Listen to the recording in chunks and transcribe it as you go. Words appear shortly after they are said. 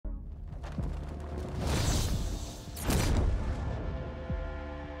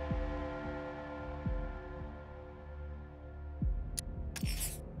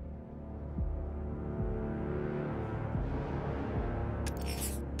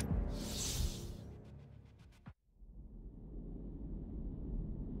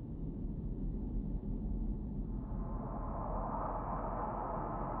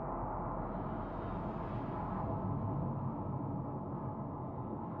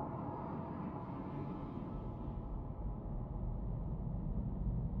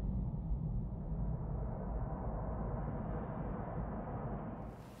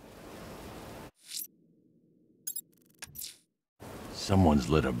Someone's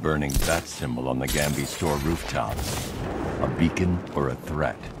lit a burning bat symbol on the Gambi store rooftops. A beacon or a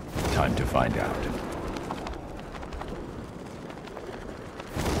threat? Time to find out.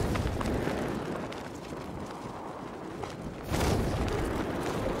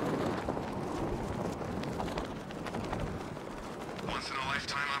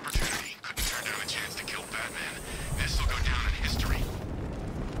 Once-in-a-lifetime opportunity. Couldn't turn down a chance to kill Batman. This'll go down in history.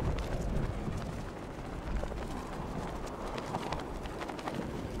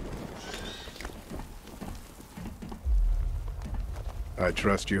 I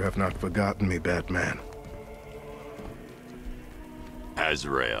trust you have not forgotten me, Batman.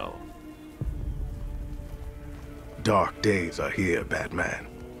 Azrael. Dark days are here, Batman.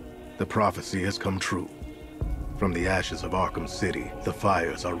 The prophecy has come true. From the ashes of Arkham City, the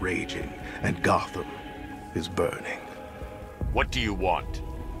fires are raging, and Gotham is burning. What do you want?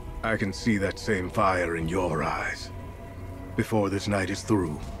 I can see that same fire in your eyes. Before this night is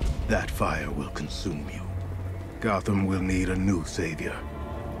through, that fire will consume you. Gotham will need a new savior,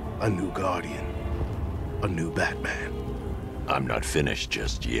 a new guardian, a new Batman. I'm not finished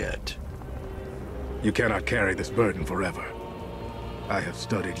just yet. You cannot carry this burden forever. I have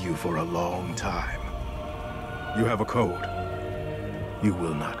studied you for a long time. You have a code. You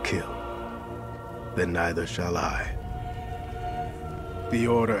will not kill. Then neither shall I. The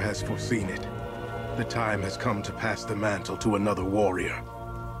Order has foreseen it. The time has come to pass the mantle to another warrior.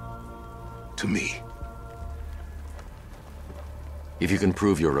 To me. If you can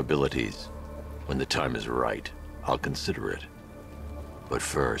prove your abilities, when the time is right, I'll consider it. But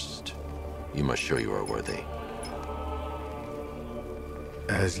first, you must show you are worthy.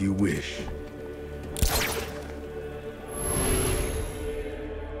 As you wish.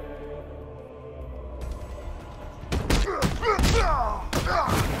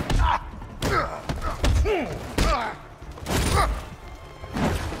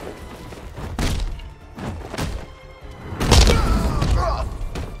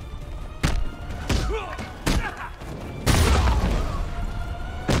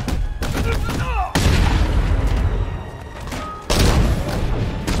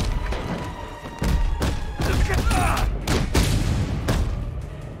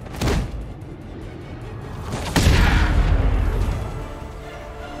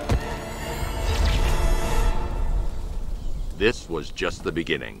 This was just the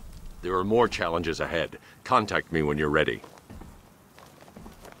beginning. There are more challenges ahead. Contact me when you're ready.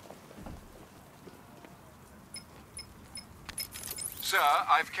 Sir,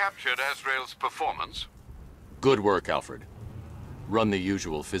 I've captured Azrael's performance. Good work, Alfred. Run the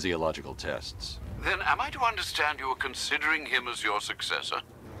usual physiological tests. Then am I to understand you are considering him as your successor?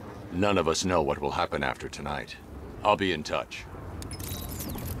 None of us know what will happen after tonight. I'll be in touch.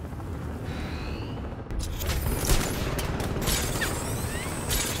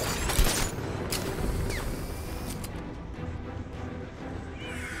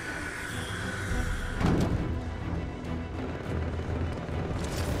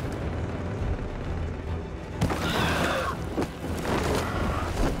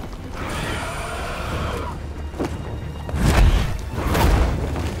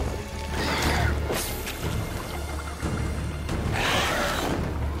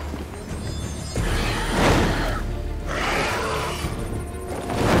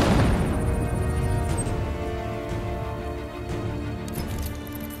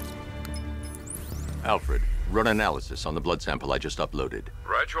 Alfred, run analysis on the blood sample I just uploaded.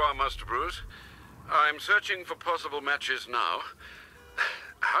 Right you are, Master Bruce. I'm searching for possible matches now.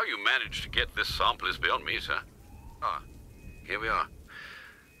 How you managed to get this sample is beyond me, sir. Ah, here we are.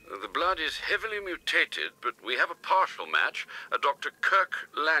 The blood is heavily mutated, but we have a partial match, a Dr. Kirk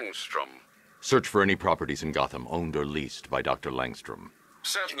Langstrom. Search for any properties in Gotham owned or leased by Dr. Langstrom.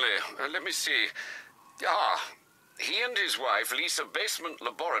 Certainly. Let me see. Ah, he and his wife lease a basement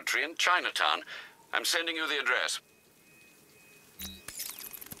laboratory in Chinatown. I'm sending you the address.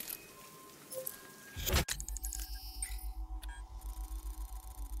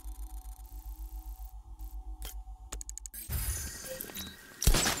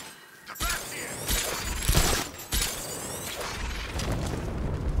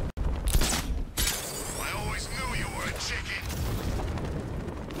 I always knew you were a chicken.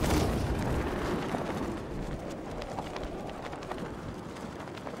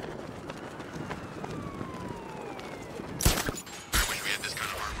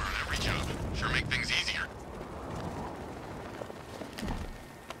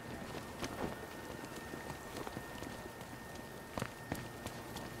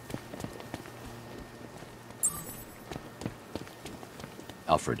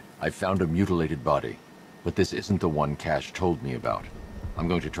 Alfred, I found a mutilated body, but this isn't the one Cash told me about. I'm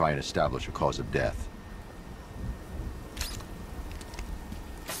going to try and establish a cause of death.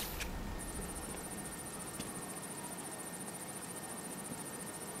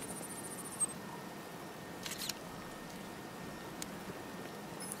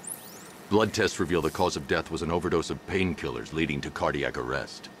 Blood tests reveal the cause of death was an overdose of painkillers leading to cardiac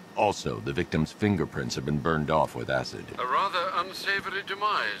arrest. Also, the victim's fingerprints have been burned off with acid. A rather unsavory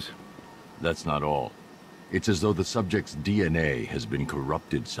demise. That's not all. It's as though the subject's DNA has been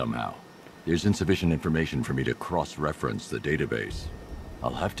corrupted somehow. There's insufficient information for me to cross-reference the database.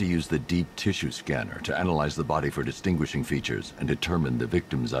 I'll have to use the deep tissue scanner to analyze the body for distinguishing features and determine the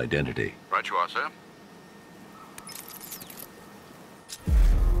victim's identity. Right you are, sir.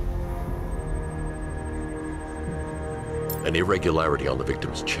 An irregularity on the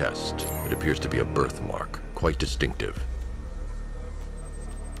victim's chest. It appears to be a birthmark, quite distinctive.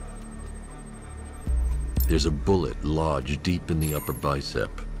 There's a bullet lodged deep in the upper bicep.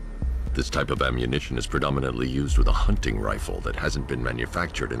 This type of ammunition is predominantly used with a hunting rifle that hasn't been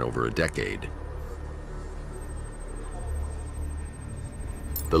manufactured in over a decade.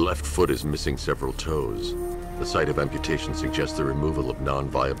 The left foot is missing several toes. The site of amputation suggests the removal of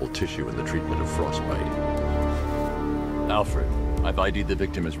non-viable tissue in the treatment of frostbite. Alfred, I've ID'd the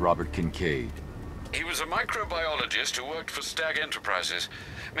victim as Robert Kincaid. He was a microbiologist who worked for Stag Enterprises.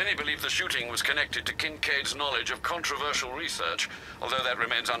 Many believe the shooting was connected to Kincaid's knowledge of controversial research, although that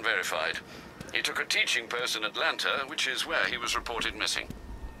remains unverified. He took a teaching post in Atlanta, which is where he was reported missing.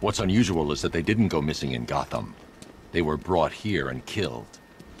 What's unusual is that they didn't go missing in Gotham. They were brought here and killed.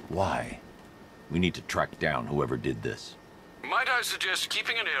 Why? We need to track down whoever did this. Might I suggest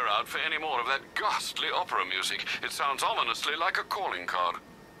keeping an ear out for any more of that ghastly opera music? It sounds ominously like a calling card.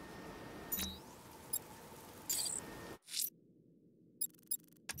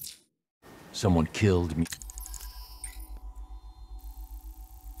 Someone killed me.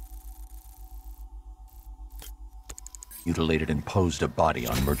 Mutilated and posed a body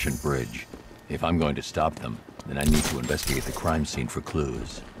on Merchant Bridge. If I'm going to stop them, then I need to investigate the crime scene for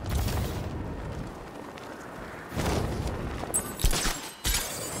clues.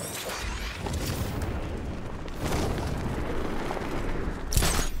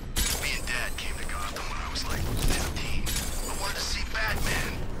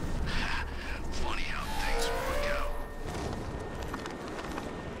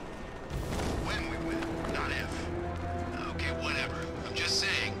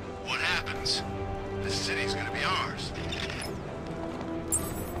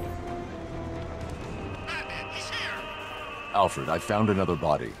 Alfred, I found another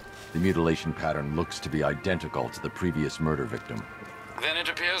body. The mutilation pattern looks to be identical to the previous murder victim. Then it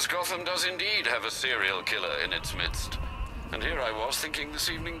appears Gotham does indeed have a serial killer in its midst. And here I was thinking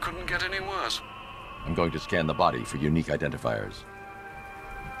this evening couldn't get any worse. I'm going to scan the body for unique identifiers.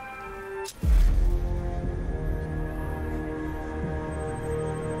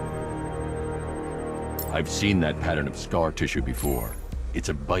 I've seen that pattern of scar tissue before. It's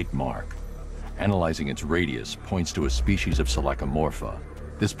a bite mark. Analyzing its radius points to a species of Selachomorpha.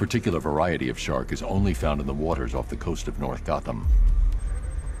 This particular variety of shark is only found in the waters off the coast of North Gotham.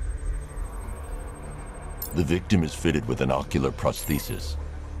 The victim is fitted with an ocular prosthesis.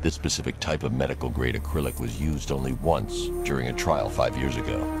 This specific type of medical-grade acrylic was used only once during a trial 5 years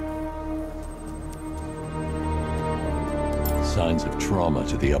ago. Signs of trauma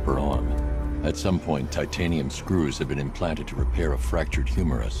to the upper arm. At some point, titanium screws have been implanted to repair a fractured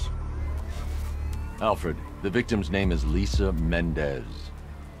humerus. Alfred, the victim's name is Lisa Mendez.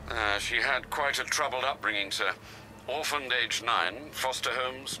 She had quite a troubled upbringing, sir. Orphaned age 9, foster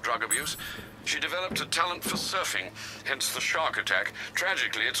homes, drug abuse. She developed a talent for surfing, hence the shark attack.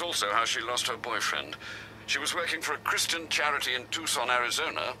 Tragically, it's also how she lost her boyfriend. She was working for a Christian charity in Tucson,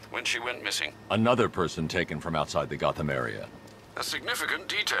 Arizona, when she went missing. Another person taken from outside the Gotham area. A significant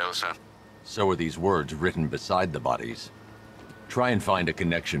detail, sir. So are these words written beside the bodies. Try and find a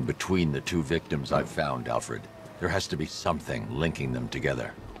connection between the two victims I've found, Alfred. There has to be something linking them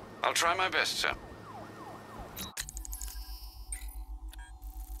together. I'll try my best, sir.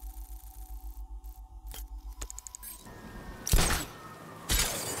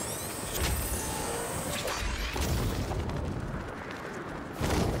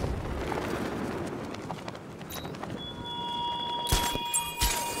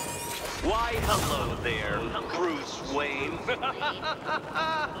 Why, hello there, Bruce Wayne.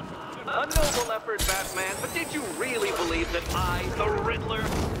 A noble effort, Batman, but did you really believe that I, the Riddler,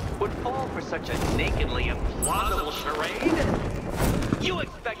 would fall for such a nakedly implausible charade? You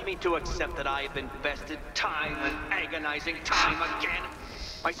expect me to accept that I have invested time and agonizing time again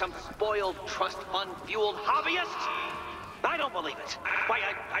by some spoiled trust fund-fueled hobbyist? I don't believe it. Why,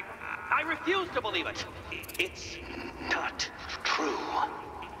 I refuse to believe it. It's not true.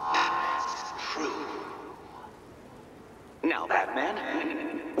 True. Now,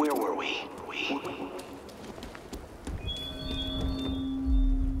 Batman, where were we?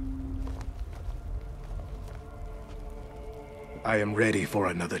 I am ready for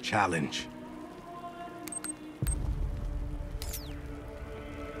another challenge.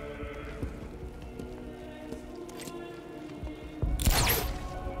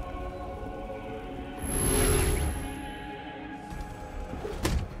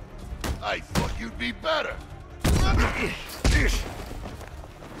 I thought you'd be better.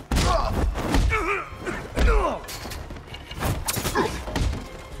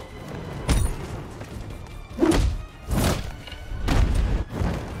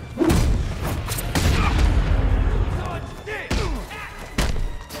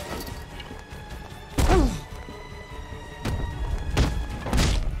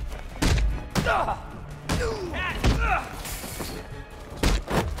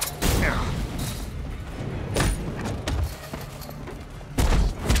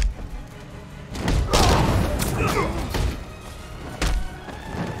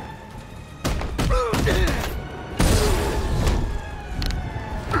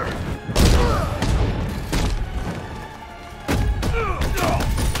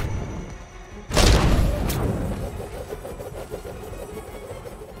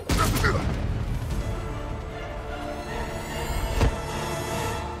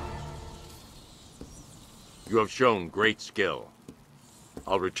 You have shown great skill.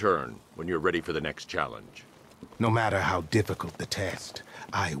 I'll return when you're ready for the next challenge. No matter how difficult the test,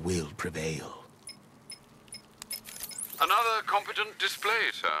 I will prevail. Another competent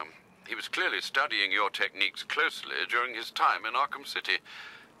display, sir. He was clearly studying your techniques closely during his time in Arkham City.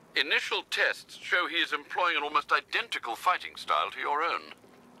 Initial tests show he is employing an almost identical fighting style to your own.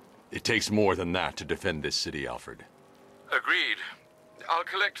 It takes more than that to defend this city, Alfred. Agreed. I'll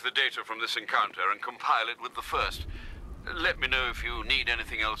collect the data from this encounter and compile it with the first. Let me know if you need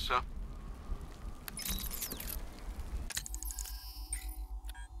anything else, sir.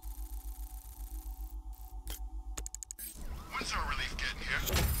 When's our relief getting here?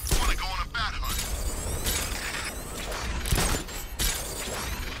 I want to go on a bat hunt.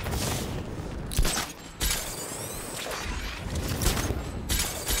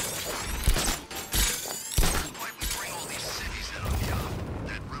 Why'd we bring all these cities in on the op?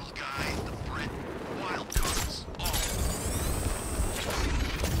 That Riddle guy, the Brit, wild cards, all.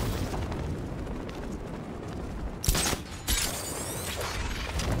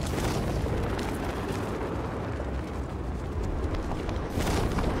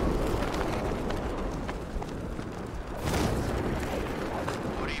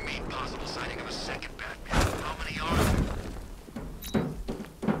 What do you mean, possible sighting of a second Batman? How many are there?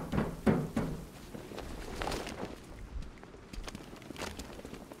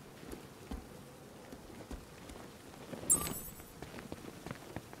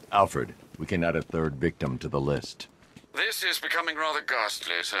 Alfred, we can add a third victim to the list. This is becoming rather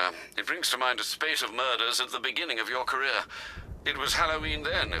ghastly, sir. It brings to mind a spate of murders at the beginning of your career. It was Halloween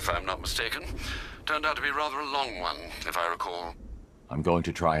then, if I'm not mistaken. Turned out to be rather a long one, if I recall. I'm going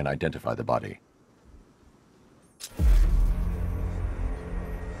to try and identify the body.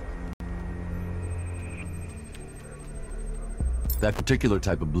 That particular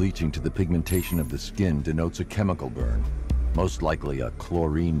type of bleaching to the pigmentation of the skin denotes a chemical burn, most likely a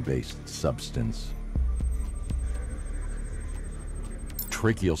chlorine-based substance.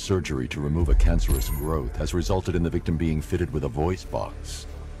 Tracheal surgery to remove a cancerous growth has resulted in the victim being fitted with a voice box.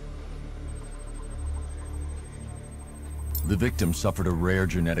 The victim suffered a rare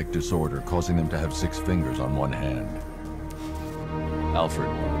genetic disorder, causing them to have 6 fingers on one hand. Alfred,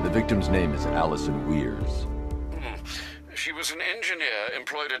 the victim's name is Allison Weers. She was an engineer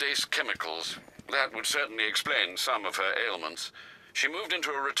employed at Ace Chemicals. That would certainly explain some of her ailments. She moved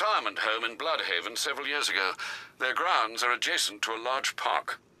into a retirement home in Bloodhaven several years ago. Their grounds are adjacent to a large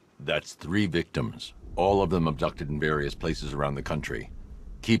park. That's 3 victims, all of them abducted in various places around the country.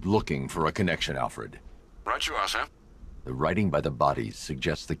 Keep looking for a connection, Alfred. Right you are, sir. The writing by the bodies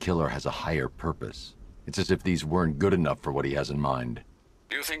suggests the killer has a higher purpose. It's as if these weren't good enough for what he has in mind.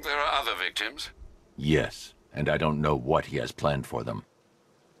 Do you think there are other victims? Yes, and I don't know what he has planned for them.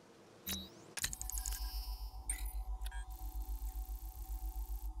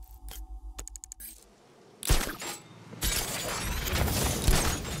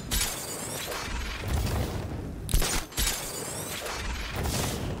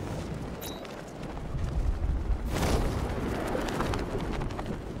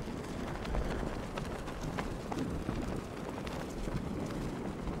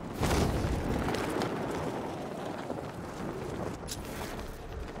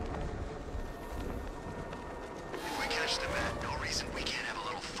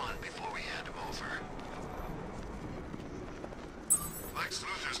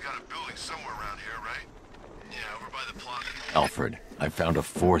 got a building somewhere around here, right? Yeah, over by the plaza. Alfred, I found a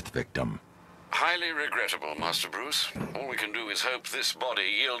fourth victim. Highly regrettable, Master Bruce. All we can do is hope this body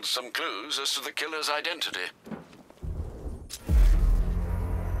yields some clues as to the killer's identity.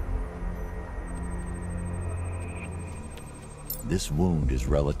 This wound is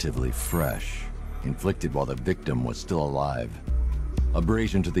relatively fresh, inflicted while the victim was still alive.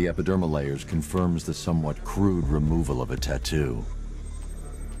 Abrasion to the epidermal layers confirms the somewhat crude removal of a tattoo.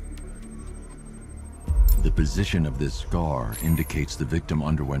 The position of this scar indicates the victim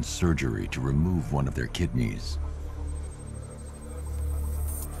underwent surgery to remove one of their kidneys.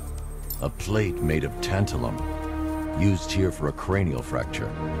 A plate made of tantalum, used here for a cranial fracture,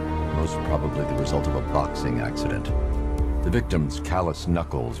 most probably the result of a boxing accident. The victim's calloused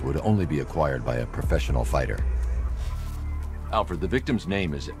knuckles would only be acquired by a professional fighter. Alfred, the victim's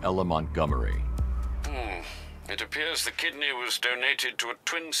name is Ella Montgomery. It appears the kidney was donated to a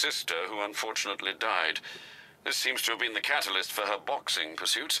twin sister who unfortunately died. This seems to have been the catalyst for her boxing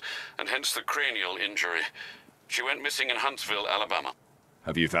pursuits, and hence the cranial injury. She went missing in Huntsville, Alabama.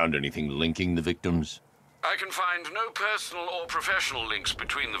 Have you found anything linking the victims? I can find no personal or professional links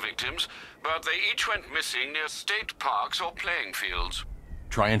between the victims, but they each went missing near state parks or playing fields.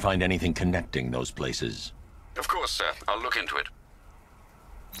 Try and find anything connecting those places. Of course, sir. I'll look into it.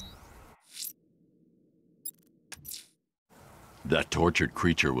 That tortured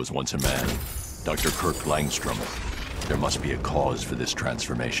creature was once a man, Dr. Kirk Langstrom. There must be a cause for this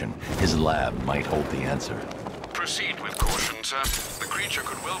transformation. His lab might hold the answer. Proceed with caution, sir. The creature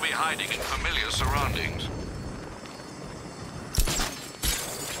could well be hiding in familiar surroundings.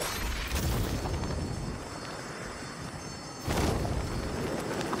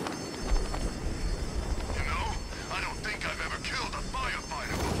 You know, I don't think I've ever killed a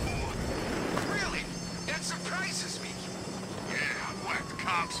firefighter before. Really? That surprises me. Yeah, I've whacked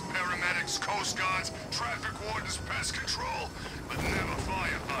cops, paramedics, coast guards, traffic wardens, pest control, but never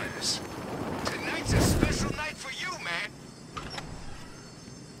firefighters. Tonight's a special night for you, man.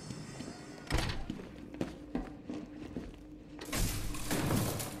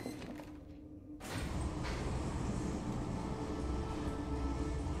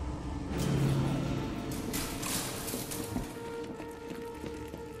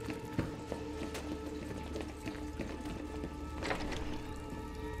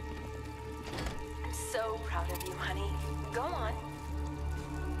 So proud of you, honey. Go on.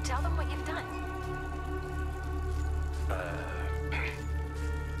 Tell them what you've done.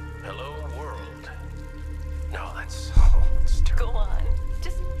 Hello, world. No, that's... Oh, it's terrible. Go on.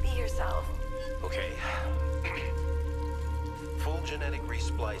 Just be yourself. Okay. Full genetic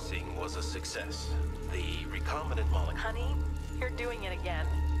resplicing was a success. The recombinant molecule... Honey, you're doing it again.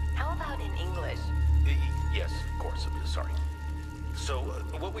 How about in English? Yes, of course. Sorry. So,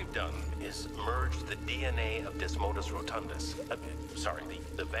 what we've done is merge the DNA of Desmodus rotundus,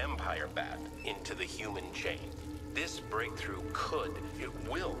 the vampire bat, into the human chain. This breakthrough it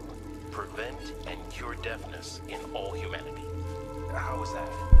will, prevent and cure deafness in all humanity. How is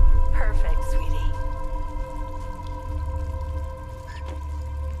that? Perfect, sweetie.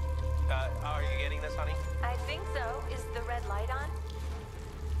 Are you getting this, honey? I think so. Is the red light on?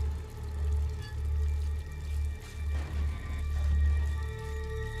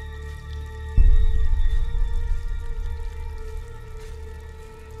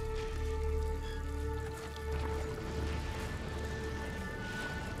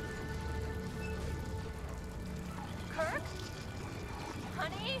 Kirk?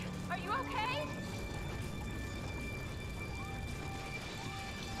 Honey, are you okay?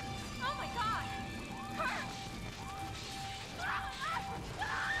 Oh my God! Kirk!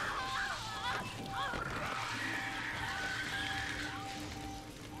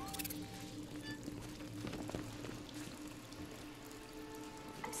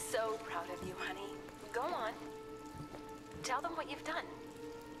 I'm so proud of you, honey. Go on. Tell them what you've done.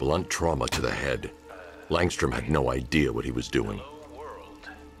 Blunt trauma to the head. Langstrom had no idea what he was doing. Hello, world.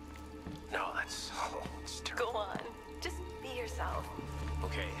 No, that's... Oh, it's terrible. Go on. Just be yourself.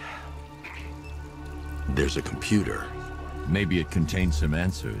 Okay. There's a computer. Maybe it contains some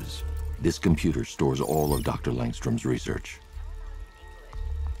answers. This computer stores all of Dr. Langstrom's research.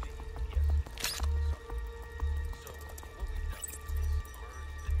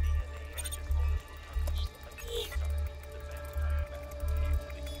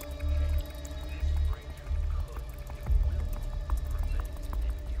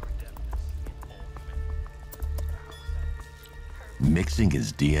 Mixing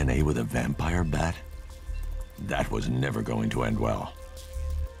his DNA with a vampire bat? That was never going to end well.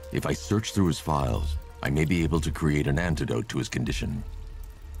 If I search through his files, I may be able to create an antidote to his condition.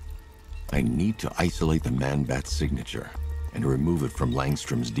 I need to isolate the Man-Bat's signature and remove it from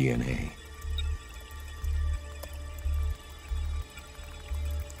Langstrom's DNA.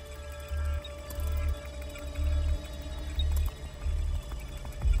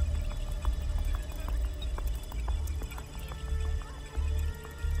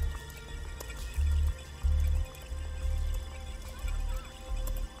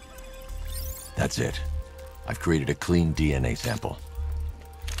 That's it. I've created a clean DNA sample.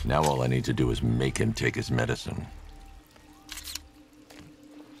 Now all I need to do is make him take his medicine.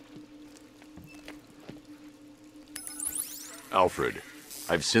 Alfred,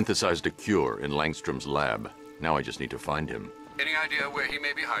 I've synthesized a cure in Langstrom's lab. Now I just need to find him. Any idea where he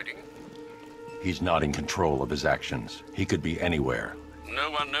may be hiding? He's not in control of his actions. He could be anywhere. No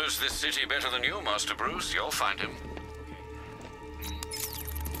one knows this city better than you, Master Bruce. You'll find him.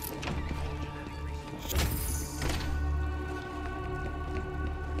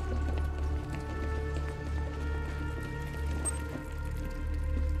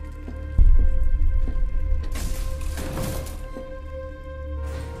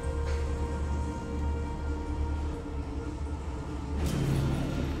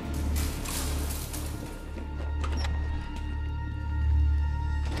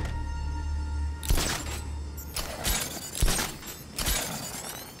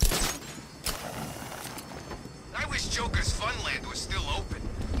 Joker's Funland was still open.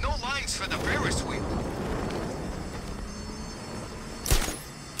 No lines for the Ferris wheel.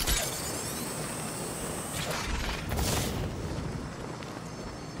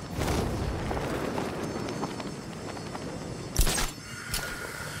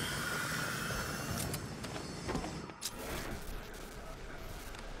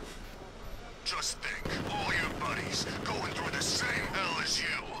 Just think, all your buddies going through the same hell as you.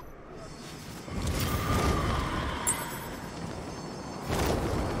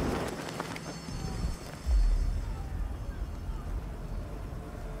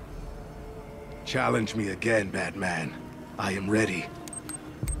 Challenge me again, Batman. I am ready.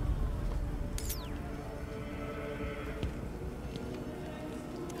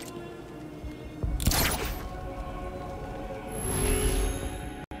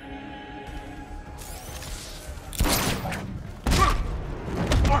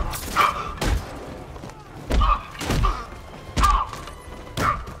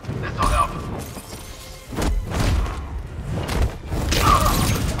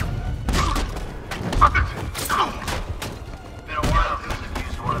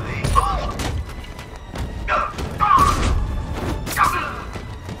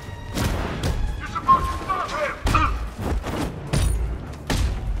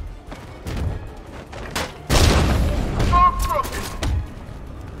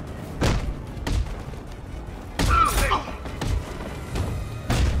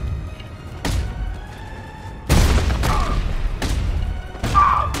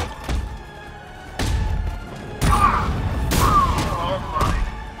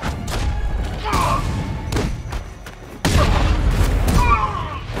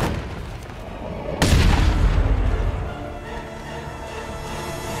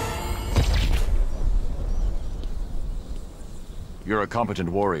 You're a competent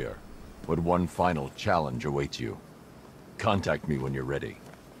warrior, but one final challenge awaits you. Contact me when you're ready.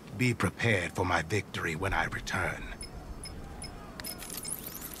 Be prepared for my victory when I return.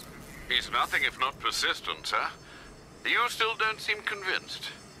 He's nothing if not persistent, sir. You still don't seem convinced.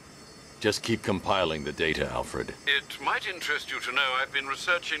 Just keep compiling the data, Alfred. It might interest you to know I've been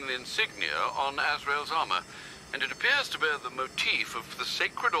researching the insignia on Azrael's armor, and it appears to bear the motif of the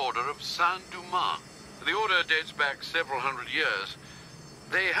Sacred Order of Saint-Dumas. The order dates back several hundred years.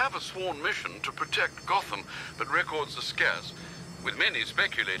 They have a sworn mission to protect Gotham, but records are scarce, with many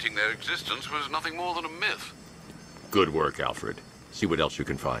speculating their existence was nothing more than a myth. Good work, Alfred. See what else you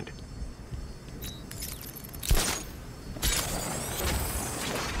can find.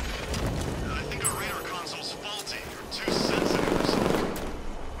 I think our radar console's faulty, or too sensitive or something.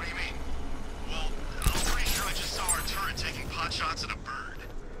 What do you mean? Well, I'm pretty sure I just saw our turret taking pot shots at a bird.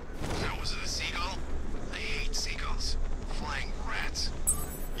 So, was it a seagull? I hate seagulls. Flying rats.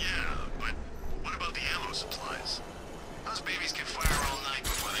 Yeah, but what about the ammo supplies? Those babies can fire all night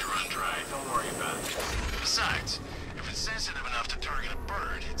before they run dry. Don't worry about it. Besides, if it's sensitive enough to target a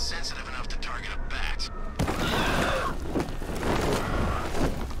bird, it's sensitive enough to target a bat.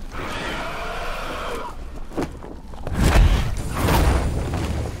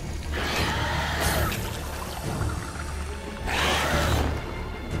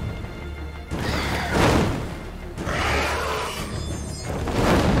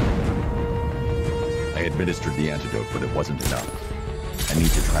 I administered the antidote, but it wasn't enough. I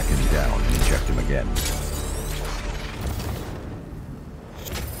need to track him down and inject him again.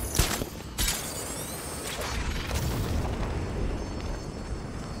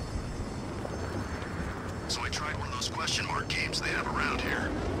 So I tried one of those question mark games they have around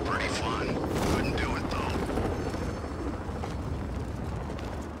here. Pretty fun. Couldn't do it, though.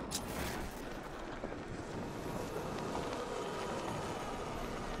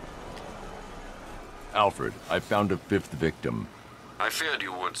 Alfred, I found a 5th victim. I feared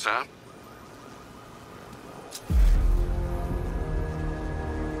you would, sir.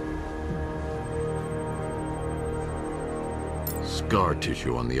 Scar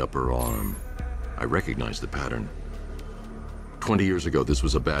tissue on the upper arm. I recognize the pattern. 20 years ago, this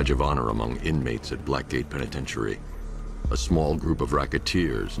was a badge of honor among inmates at Blackgate Penitentiary. A small group of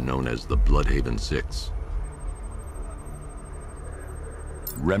racketeers known as the Bloodhaven Six.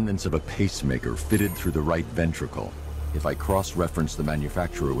 Remnants of a pacemaker fitted through the right ventricle. If I cross-reference the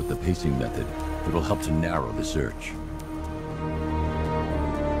manufacturer with the pacing method, it'll help to narrow the search.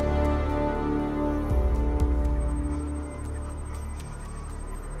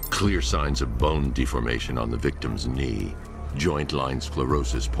 Clear signs of bone deformation on the victim's knee. Joint line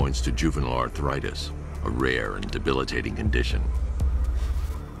sclerosis points to juvenile arthritis, a rare and debilitating condition.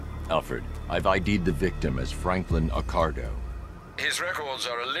 Alfred, I've ID'd the victim as Franklin Accardo. His records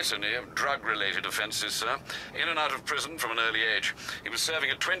are a litany of drug-related offenses, sir. In and out of prison from an early age. He was serving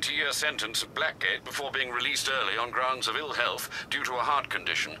a 20-year sentence at Blackgate before being released early on grounds of ill health due to a heart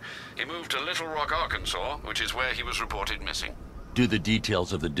condition. He moved to Little Rock, Arkansas, which is where he was reported missing. Do the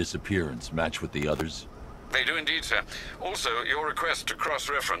details of the disappearance match with the others? They do indeed, sir. Also, your request to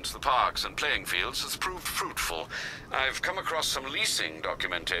cross-reference the parks and playing fields has proved fruitful. I've come across some leasing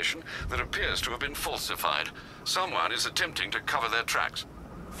documentation that appears to have been falsified. Someone is attempting to cover their tracks.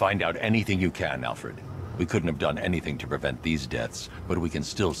 Find out anything you can, Alfred. We couldn't have done anything to prevent these deaths, but we can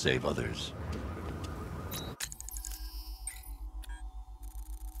still save others.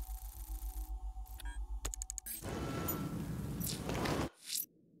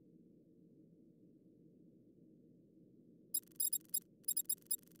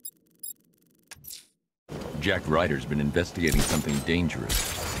 Jack Ryder's been investigating something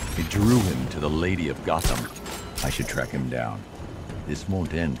dangerous. It drew him to the Lady of Gotham. I should track him down. This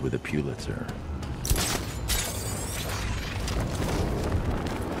won't end with a Pulitzer.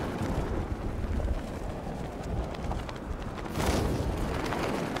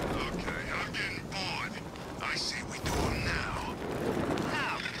 Okay, I'm getting bored. I say we do them now.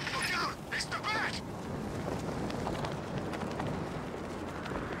 Now! Look out! It's the bat!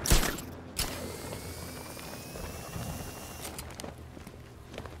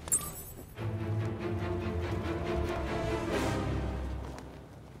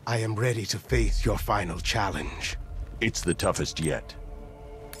 I am ready to face your final challenge. It's the toughest yet.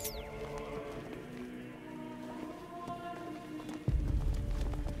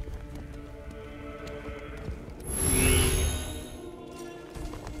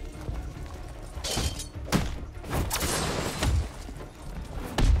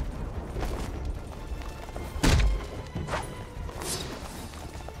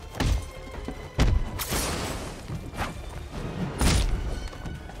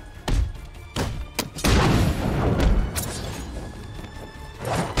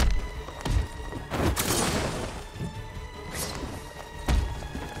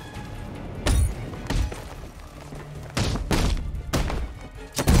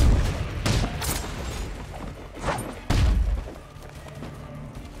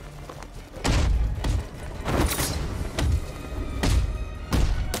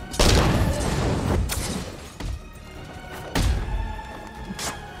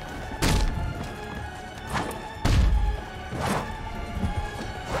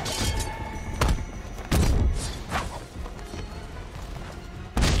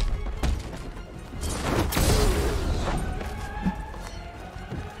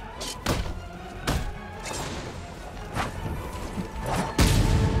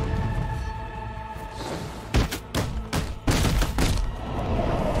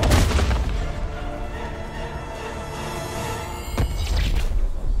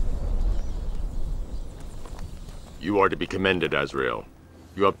 You are to be commended, Azrael.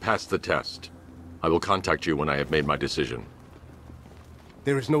 You have passed the test. I will contact you when I have made my decision.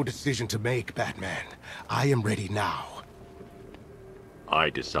 There is no decision to make, Batman. I am ready now.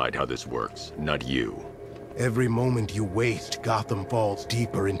 I decide how this works, not you. Every moment you waste, Gotham falls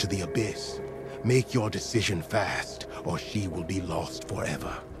deeper into the abyss. Make your decision fast, or she will be lost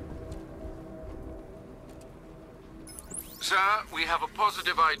forever. Sir, we have a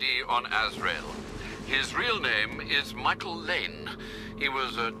positive ID on Azrael. His real name is Michael Lane. He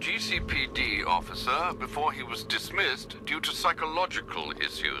was a GCPD officer before he was dismissed due to psychological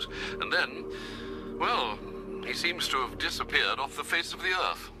issues. And then, well, he seems to have disappeared off the face of the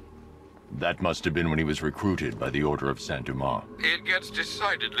earth. That must have been when he was recruited by the Order of Saint-Dumas. It gets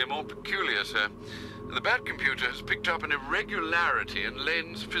decidedly more peculiar, sir. The Bat computer has picked up an irregularity in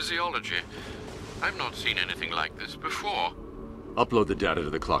Lane's physiology. I've not seen anything like this before. Upload the data to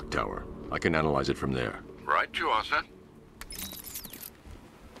the clock tower. I can analyze it from there. Right you are, sir.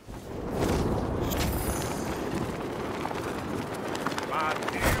 My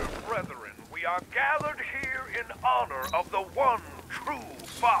dear brethren, we are gathered here in honor of the one true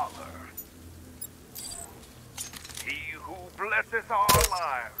Father. He who blesses our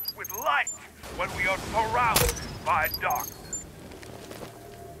lives with light when we are surrounded by darkness.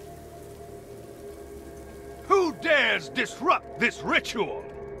 Who dares disrupt this ritual?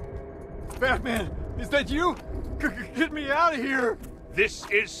 Batman, is that you? Get me out of here! This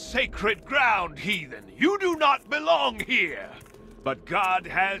is sacred ground, heathen. You do not belong here. But God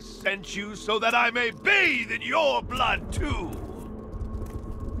has sent you so that I may bathe in your blood too.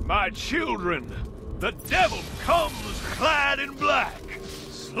 My children, the devil comes clad in black.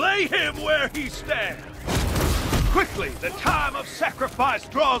 Slay him where he stands. Quickly, the time of sacrifice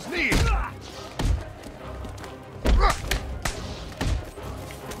draws near. Grab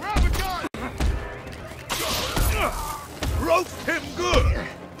a gun! Roast him good!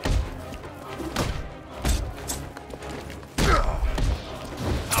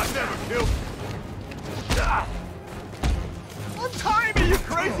 I've never killed. Untie me, you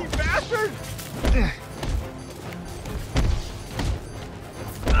crazy bastard!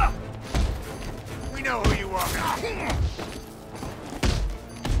 We know who you are.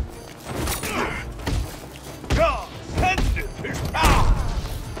 God sendeth his power.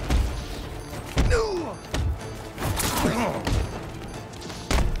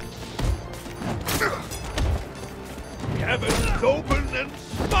 Heavens open and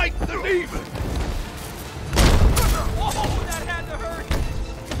smite the demon. Oh, that had to hurt!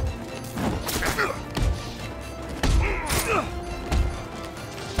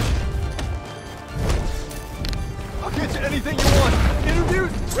 I'll get you anything you want.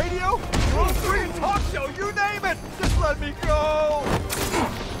 Interviews, radio, your own freaking talk show, you name it! Just let me go!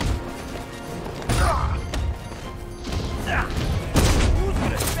 Who's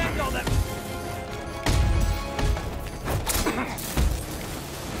gonna spend all that?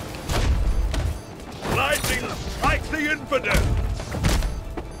 Lightning strikes the infidel.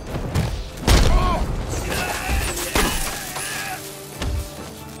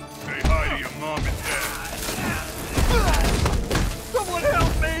 Say hi to your mom and dad. Someone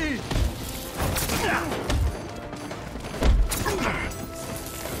help me!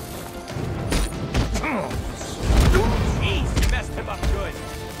 Jeez, you messed him up good.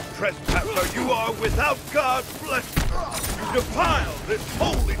 Trespasser, you are without God's blessing. You defile this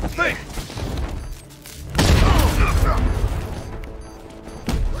holy thing.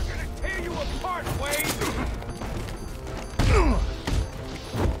 We're gonna tear you apart, Wayne!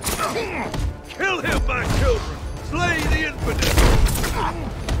 Kill him, my children. Slay the infidel.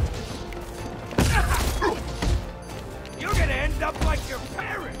 You're gonna end up like your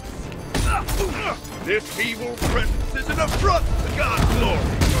parents! This evil presence is an affront to God's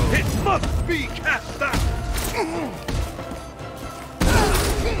glory. It must be cast out.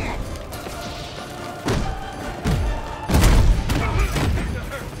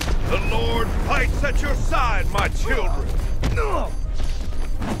 The Lord fights at your side, my children.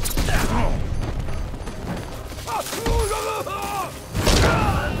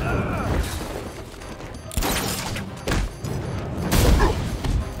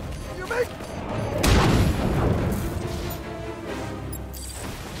 You make...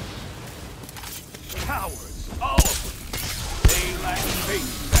 Cowards, all of them. They lack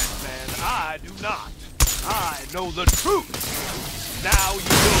faith, Batman. I do not. I know the truth. Now you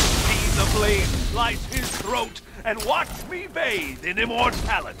will see the blade slice his throat and watch me bathe in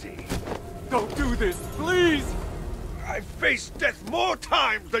immortality. Don't do this, please! I've faced death more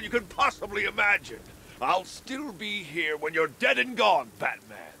times than you can possibly imagine. I'll still be here when you're dead and gone,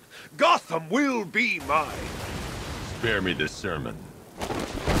 Batman. Gotham will be mine. Spare me this sermon.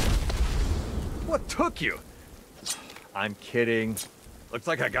 What took you? I'm kidding. Looks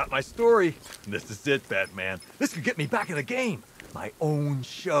like I got my story. This is it, Batman. This could get me back in the game. My own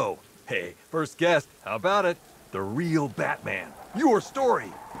show. Hey, first guest, how about it? The real Batman. Your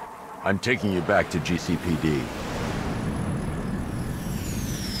story. I'm taking you back to GCPD.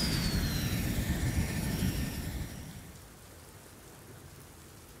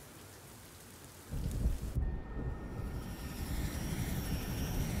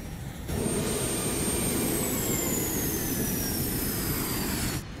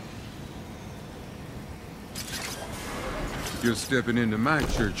 You're stepping into my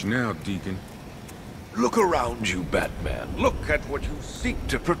church now, Deacon. Look around you, Batman. Look at what you seek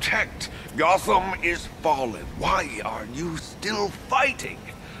to protect. Gotham is fallen. Why are you still fighting?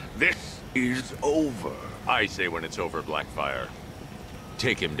 This is over. I say when it's over, Blackfire.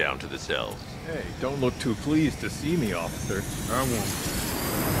 Take him down to the cells. Hey, don't look too pleased to see me, officer. I won't.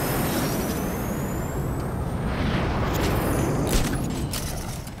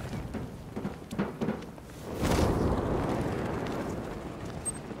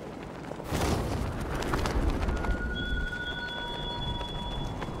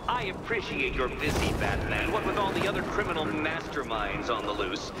 I appreciate you're busy, Batman, what with all the other criminal masterminds on the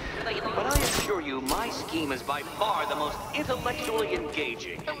loose. But I assure you, my scheme is by far the most intellectually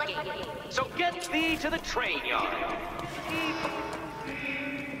engaging. So get thee to the train yard.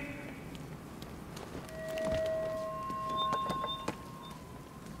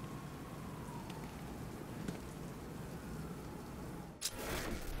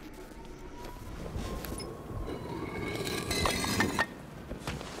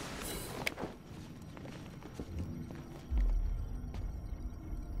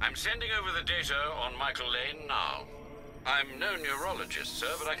 I'm sending over the data on Michael Lane now. I'm no neurologist, sir,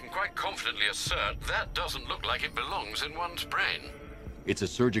 but I can quite confidently assert that doesn't look like it belongs in one's brain. It's a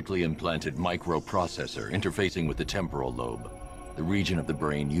surgically implanted microprocessor interfacing with the temporal lobe, the region of the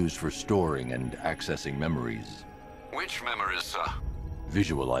brain used for storing and accessing memories. Which memories, sir?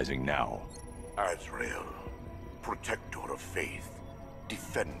 Visualizing now. Azrael, protector of faith,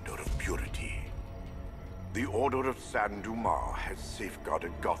 defender of purity. The Order of San Dumas has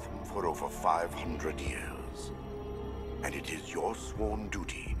safeguarded Gotham for over 500 years. And it is your sworn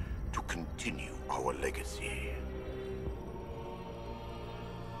duty to continue our legacy.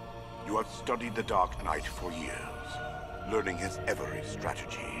 You have studied the Dark Knight for years, learning his every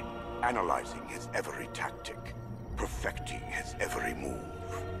strategy, analyzing his every tactic, perfecting his every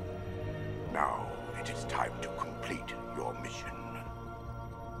move. Now, it is time to complete your mission.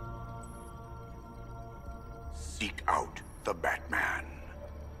 Seek out the Batman.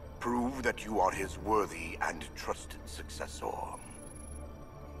 Prove that you are his worthy and trusted successor.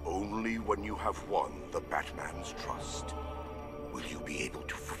 Only when you have won the Batman's trust will you be able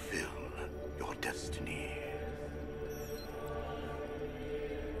to fulfill your destiny.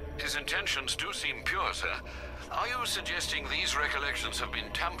 His intentions do seem pure, sir. Are you suggesting these recollections have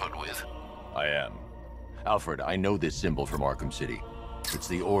been tampered with? I am. Alfred, I know this symbol from Arkham City. It's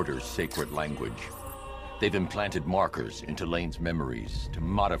the Order's sacred language. They've implanted markers into Lane's memories to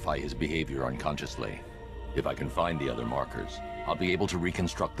modify his behavior unconsciously. If I can find the other markers, I'll be able to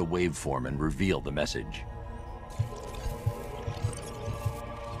reconstruct the waveform and reveal the message.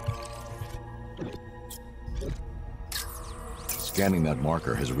 Scanning that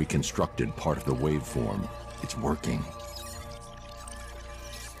marker has reconstructed part of the waveform. It's working.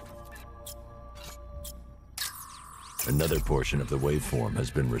 Another portion of the waveform has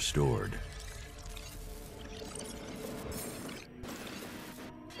been restored.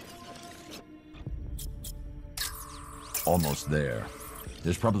 Almost there.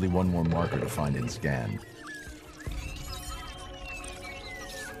 There's probably one more marker to find and scan.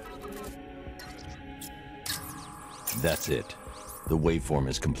 That's it. The waveform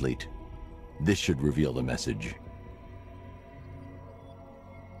is complete. This should reveal the message.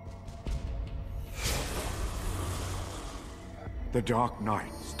 The Dark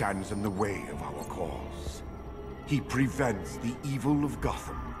Knight stands in the way of our cause. He prevents the evil of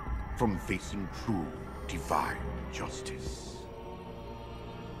Gotham from facing true, divine justice.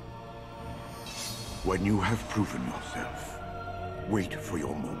 When you have proven yourself, wait for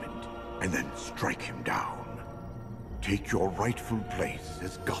your moment, and then strike him down. Take your rightful place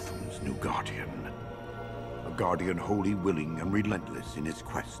as Gotham's new guardian. A guardian wholly willing and relentless in his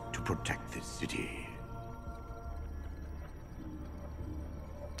quest to protect this city.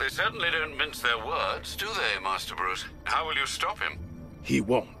 They certainly don't mince their words, do they, Master Bruce? How will you stop him? He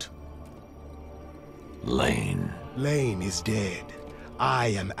won't. Lane. Lane is dead. I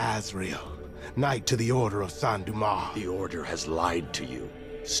am Azrael, Knight to the Order of San Dumas. The Order has lied to you,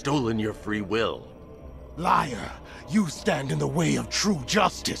 stolen your free will. Liar! You stand in the way of true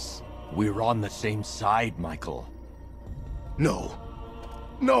justice! We're on the same side, Michael. No.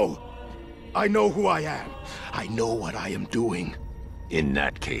 No! I know who I am. I know what I am doing. In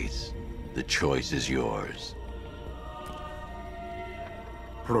that case, the choice is yours.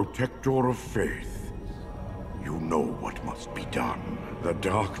 Protector of faith, you know what must be done. The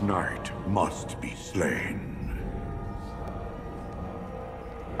Dark Knight must be slain.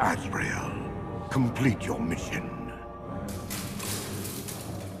 Azrael, complete your mission.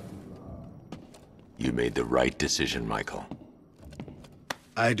 You made the right decision, Michael.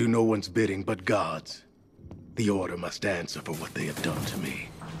 I do no one's bidding but God's. The Order must answer for what they have done to me.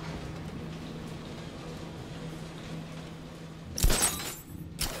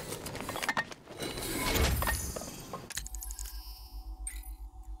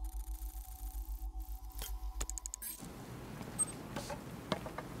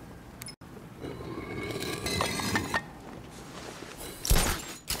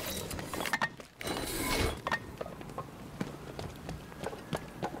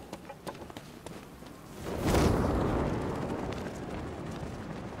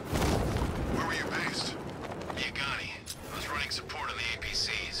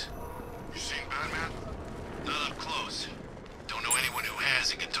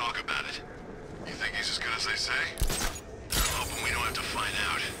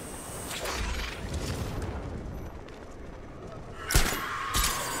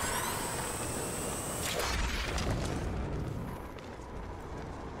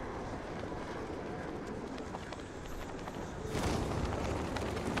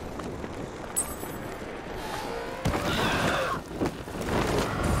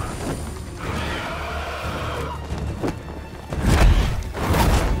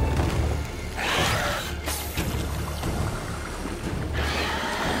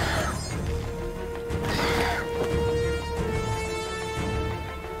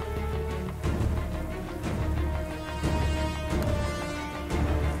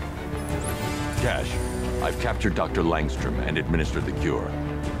 I've captured Dr. Langstrom and administered the cure.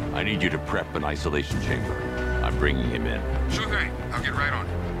 I need you to prep an isolation chamber. I'm bringing him in. Sure thing. I'll get right on.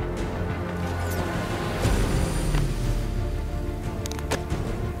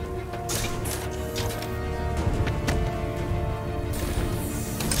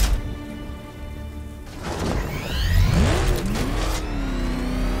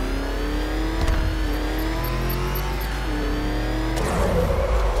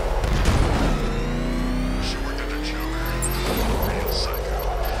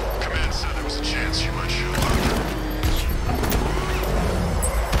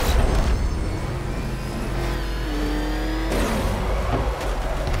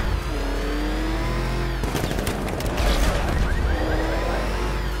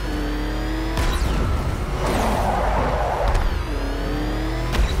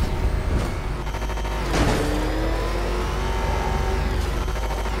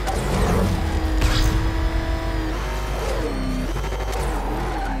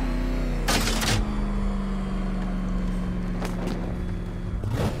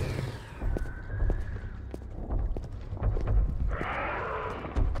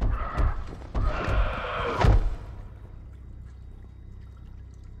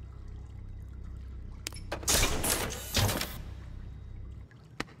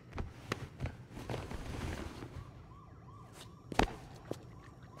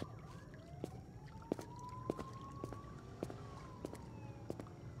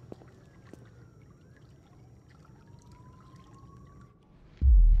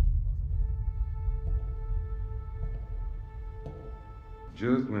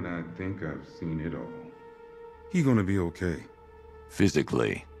 Just when I think I've seen it all. He gonna be okay.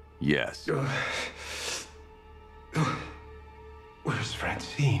 Physically, yes. Where's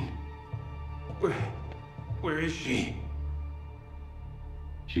Francine? Where is she?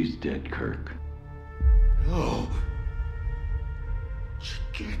 She's dead, Kirk. No. She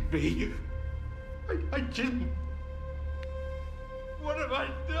can't be. I didn't. What have I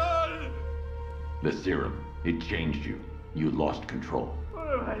done? The serum, it changed you. You lost control. What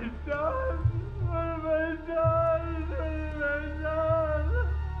have I done? What have I done? What have I done?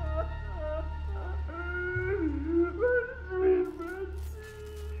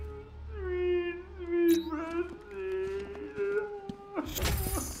 Sweet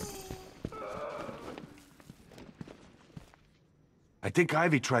I think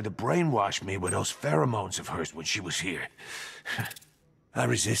Ivy tried to brainwash me with those pheromones of hers when she was here. I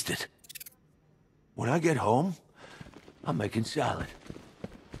resisted. When I get home, I'm making salad.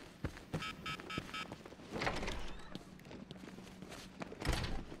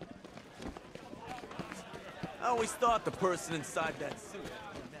 I always thought the person inside that suit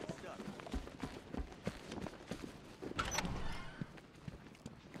messed up.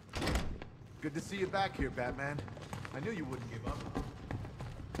 Good to see you back here, Batman. I knew you wouldn't give up.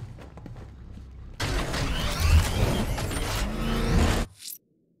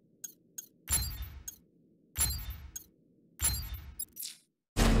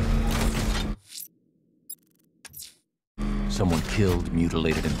 Someone killed,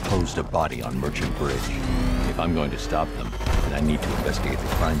 mutilated, and posed a body on Merchant Bridge. If I'm going to stop them, then I need to investigate the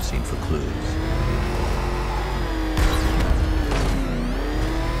crime scene for clues.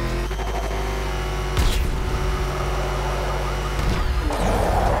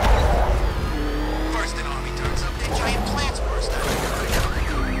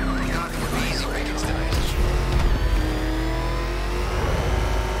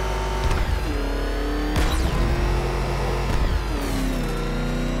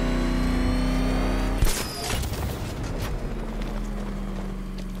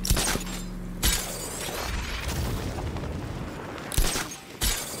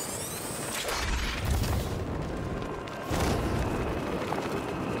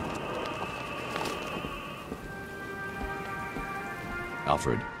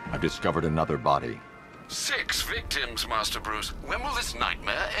 Alfred, I've discovered another body. 6 victims, Master Bruce. When will this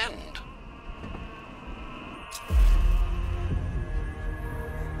nightmare end?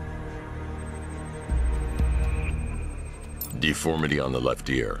 Deformity on the left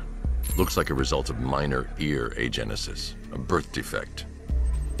ear. Looks like a result of minor ear agenesis, a birth defect.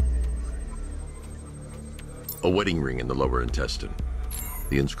 A wedding ring in the lower intestine.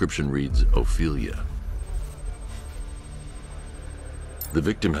 The inscription reads, Ophelia. The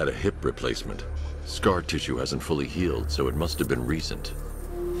victim had a hip replacement. Scar tissue hasn't fully healed, so it must have been recent.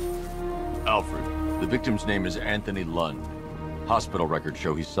 Alfred, the victim's name is Anthony Lund. Hospital records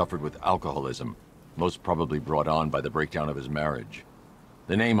show he suffered with alcoholism, most probably brought on by the breakdown of his marriage.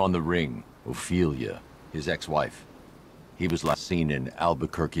 The name on the ring, Ophelia, his ex-wife. He was last seen in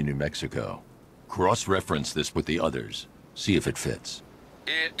Albuquerque, New Mexico. Cross-reference this with the others. See if it fits.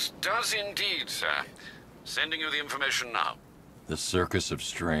 It does indeed, sir. Sending you the information now. The Circus of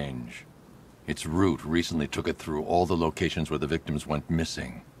Strange. Its route recently took it through all the locations where the victims went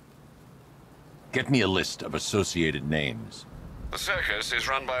missing. Get me a list of associated names. The circus is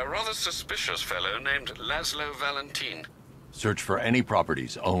run by a rather suspicious fellow named Laszlo Valentin. Search for any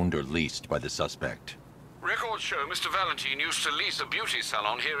properties owned or leased by the suspect. Records show Mr. Valentin used to lease a beauty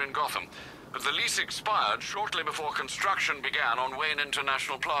salon here in Gotham, but the lease expired shortly before construction began on Wayne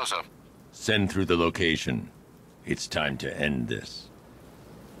International Plaza. Send through the location. It's time to end this.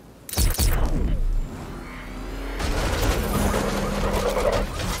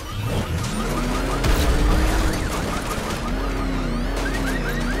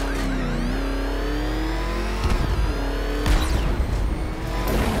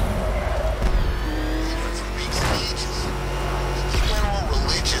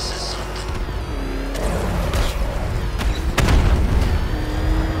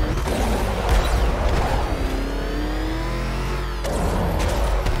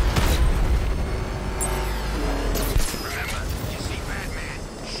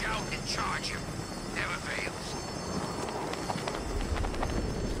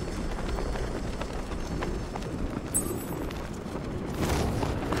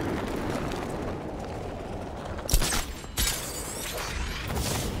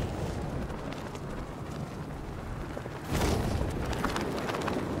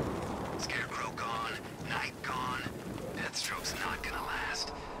 Scarecrow gone, Night gone. Deathstroke's not gonna last.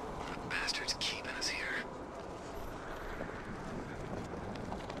 The bastard's keeping us here.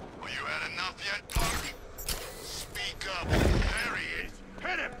 Well, you had enough yet, punk? Speak up. There he is.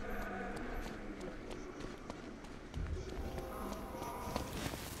 Hit him!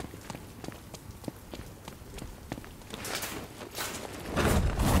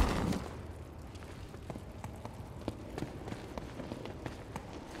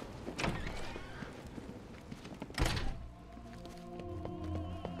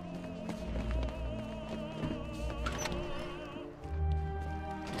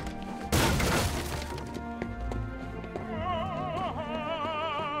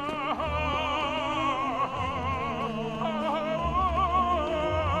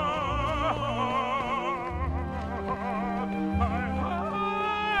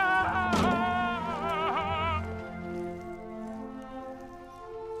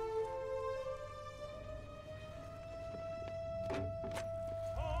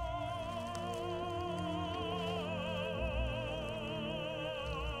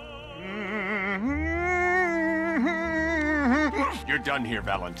 You're done here,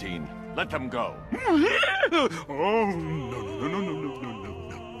 Valentine. Let them go. Oh,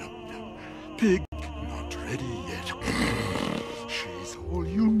 no. Pig, not ready yet. She's all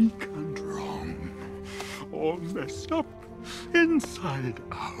unique and wrong. All messed up, inside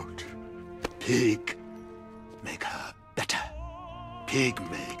out. Pig, make her better. Pig,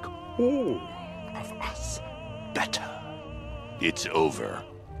 make all of us better. It's over.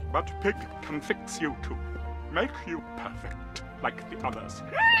 But Pig can fix you too. Make you perfect, like the others.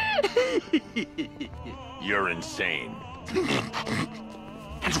 You're insane.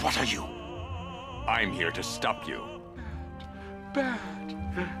 And what are you? I'm here to stop you. Bad.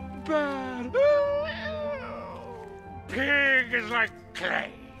 Pig is like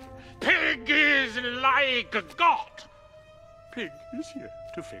clay. Pig is like a god. Pig is here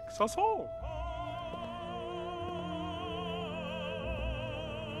to fix us all.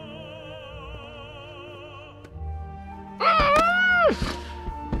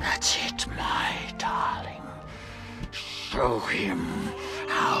 That's it, my darling. Show him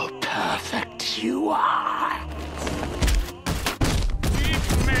how perfect you are. It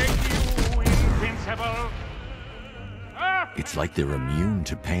make you invincible. It's like they're immune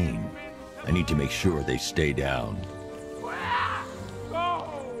to pain. I need to make sure they stay down.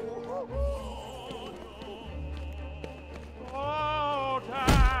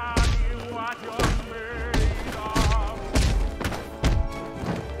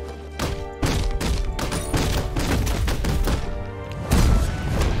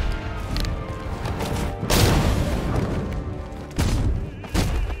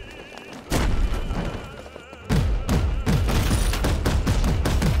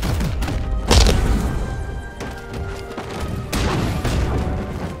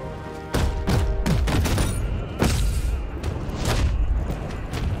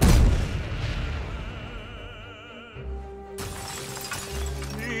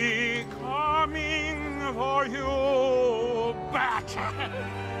 for you, Batman.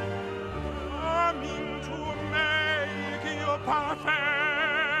 I mean to make you perfect.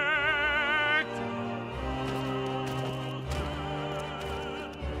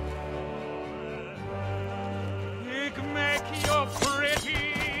 Make you pretty.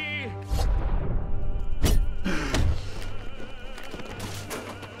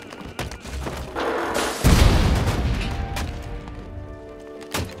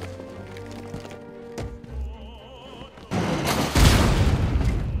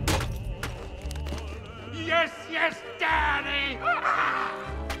 Yes, yes, Daddy!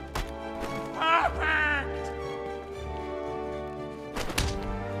 Perfect!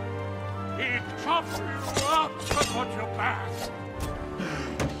 It chops you up to put you back.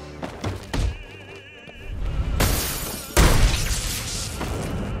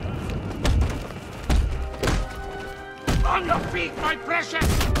 On your feet, my precious!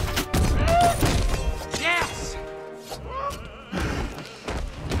 Yes!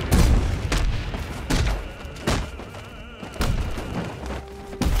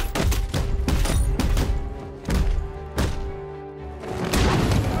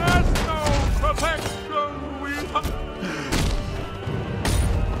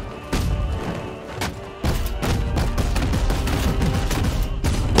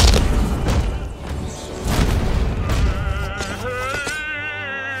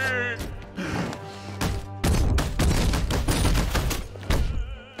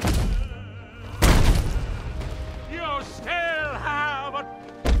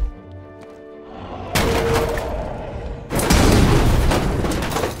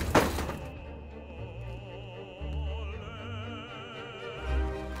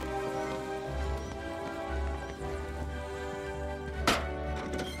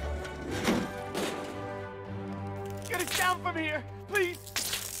 From here, please.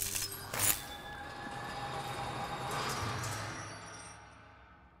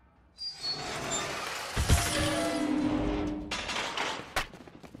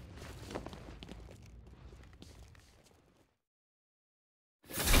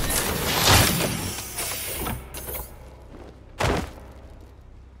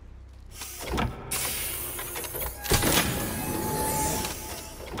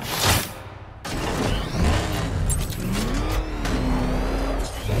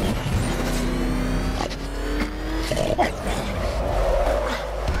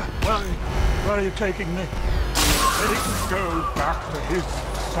 Where are you taking me? Let him go back to his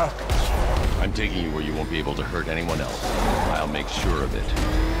circus. I'm taking you where you won't be able to hurt anyone else. I'll make sure of it.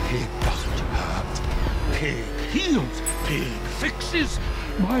 Pig doesn't hurt. Pig heals. Pig fixes.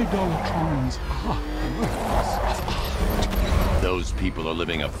 My Dollatrons are works of art. Those people are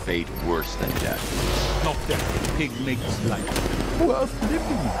living a fate worse than death. Not death. Pig makes life worth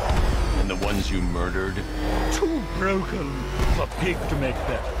living. And the ones you murdered? Too broken for Pig to make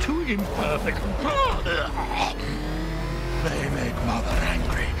that. Too imperfect. They make Mother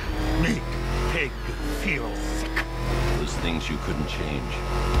angry. Make Pig feel sick. Those things you couldn't change.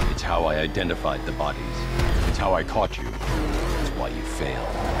 It's how I identified the bodies. It's how I caught you. It's why you failed.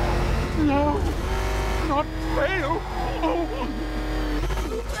 No, not fail. Oh.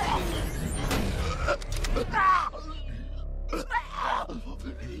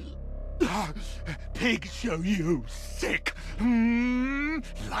 Pig show you sick.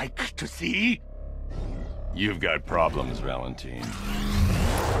 Like to see? You've got problems, Valentine.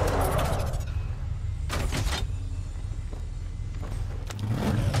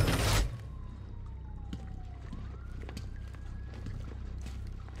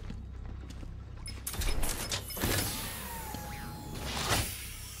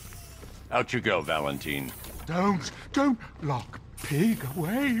 Out you go, Valentine. Don't lock Pig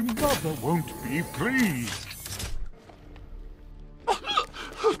away. Mother won't be pleased.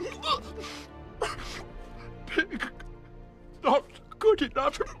 Pig, not good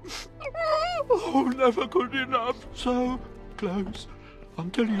enough. Oh, never good enough. So close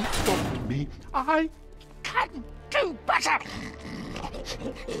until you stopped me. I can do better.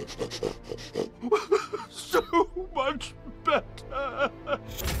 So much better.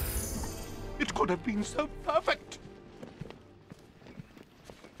 It could have been so perfect.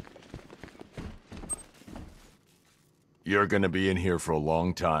 You're gonna be in here for a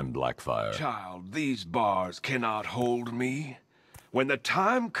long time, Blackfire. Child, these bars cannot hold me. When the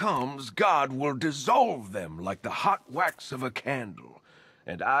time comes, God will dissolve them like the hot wax of a candle,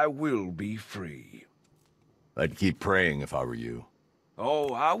 and I will be free. I'd keep praying if I were you.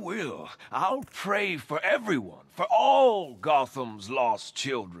 Oh, I will. I'll pray for everyone, for all Gotham's lost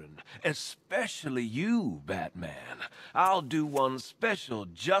children, especially you, Batman. I'll do one special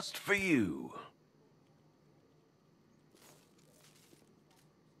just for you.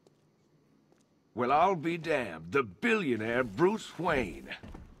 Well, I'll be damned. The billionaire Bruce Wayne.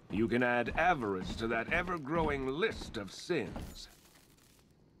 You can add avarice to that ever-growing list of sins.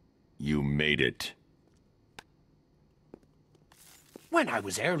 You made it. When I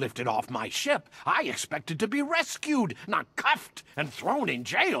was airlifted off my ship, I expected to be rescued, not cuffed and thrown in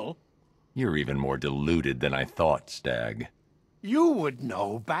jail. You're even more deluded than I thought, Stag. You would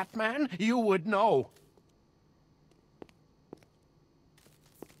know, Batman. You would know.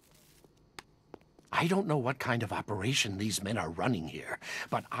 I don't know what kind of operation these men are running here,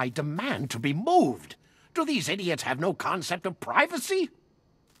 but I demand to be moved. Do these idiots have no concept of privacy?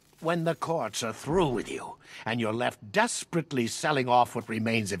 When the courts are through with you, and you're left desperately selling off what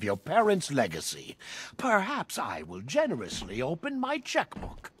remains of your parents' legacy, perhaps I will generously open my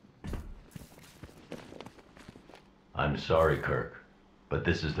checkbook. I'm sorry, Kirk, but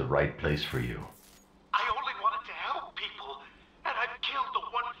this is the right place for you. I only wanted to help people, and I've killed the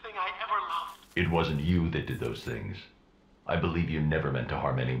one thing I ever loved. It wasn't you that did those things. I believe you never meant to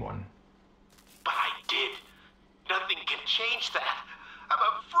harm anyone.